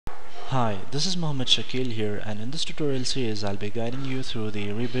Hi, this is Mohammed Shakil here, and in this tutorial series I'll be guiding you through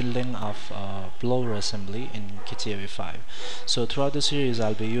the rebuilding of blower assembly in Catia v5. So throughout the series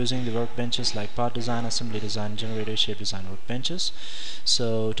I'll be using the workbenches like part design, assembly design, generator, shape design workbenches.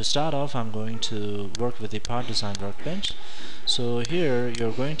 So to start off, I'm going to work with the part design workbench. So here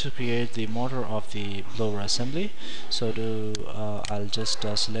you're going to create the motor of the blower assembly. So I'll just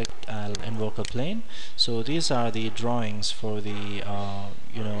I'll invoke a plane. So these are the drawings for the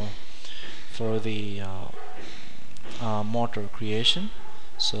motor creation.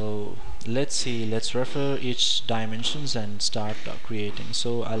 So let's refer each dimensions and start creating.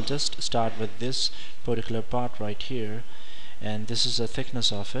 So I'll just start with this particular part right here, and this is the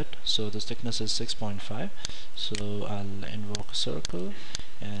thickness of it. So the thickness is 6.5. so I'll invoke a circle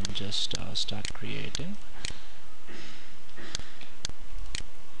and just start creating.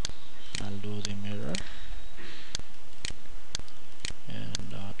 I'll do the mirror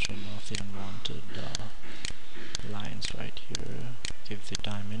and trim off the unwanted lines right here. Give the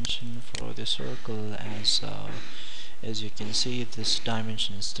dimension for the circle as you can see, this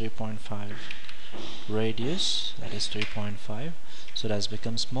dimension is 3.5, radius that is 3.5. so it has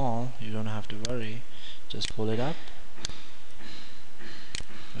become small. You don't have to worry, just pull it up.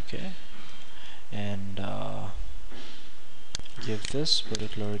 Okay, and give this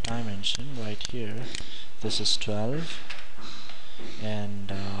particular dimension right here. This is 12,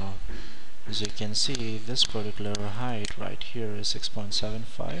 and as you can see, this particular height right here is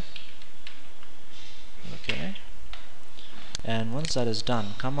 6.75. okay, and once that is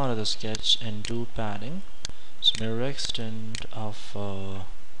done, come out of the sketch and do padding. So mirror extend of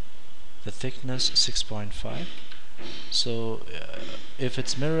the thickness 6.5. so if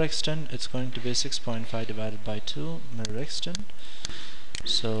it's mirror extend, it's going to be 6.5 divided by 2 mirror extend.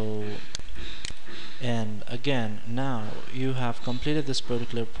 So, and again, now you have completed this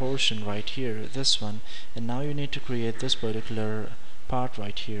particular portion right here, this one, and now you need to create this particular part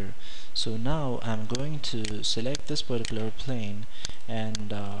right here. So now I'm going to select this particular plane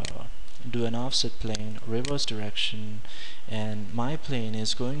and do an offset plane, reverse direction, and my plane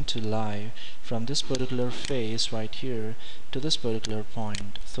is going to lie from this particular face right here to this particular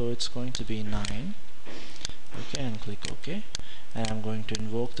point. So it's going to be 9. Okay, and click OK, and I'm going to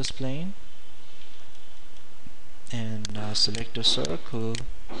invoke this plane and select a circle,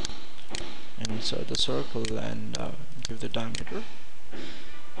 insert the circle, and give the diameter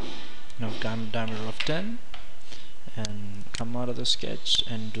of 10, and come out of the sketch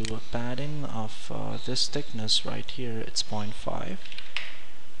and do a padding of this thickness right here. It's 0.5.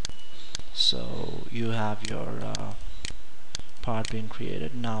 so you have your part being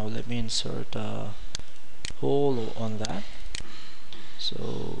created. Now let me insert a hole on that.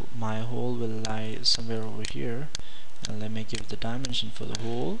 So my hole will lie somewhere over here, and let me give the dimension for the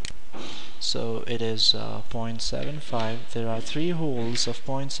hole. So it is 0.75. there are 3 holes of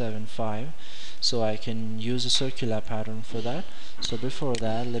 0.75, so I can use a circular pattern for that. So before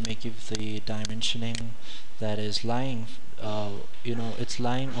that, let me give the dimensioning that is lying, it's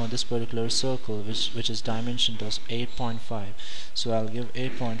lying on this particular circle, which is dimensioned as 8.5. so I'll give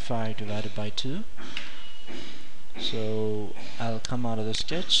 8.5 divided by 2. So I'll come out of the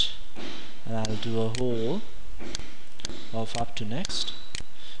sketch and I'll do a hole of up to next.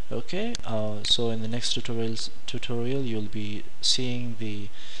 Okay, so in the next tutorial you'll be seeing the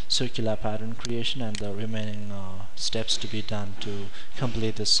circular pattern creation and the remaining steps to be done to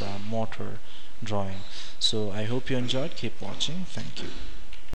complete this motor drawing. So I hope you enjoyed. Keep watching. Thank you.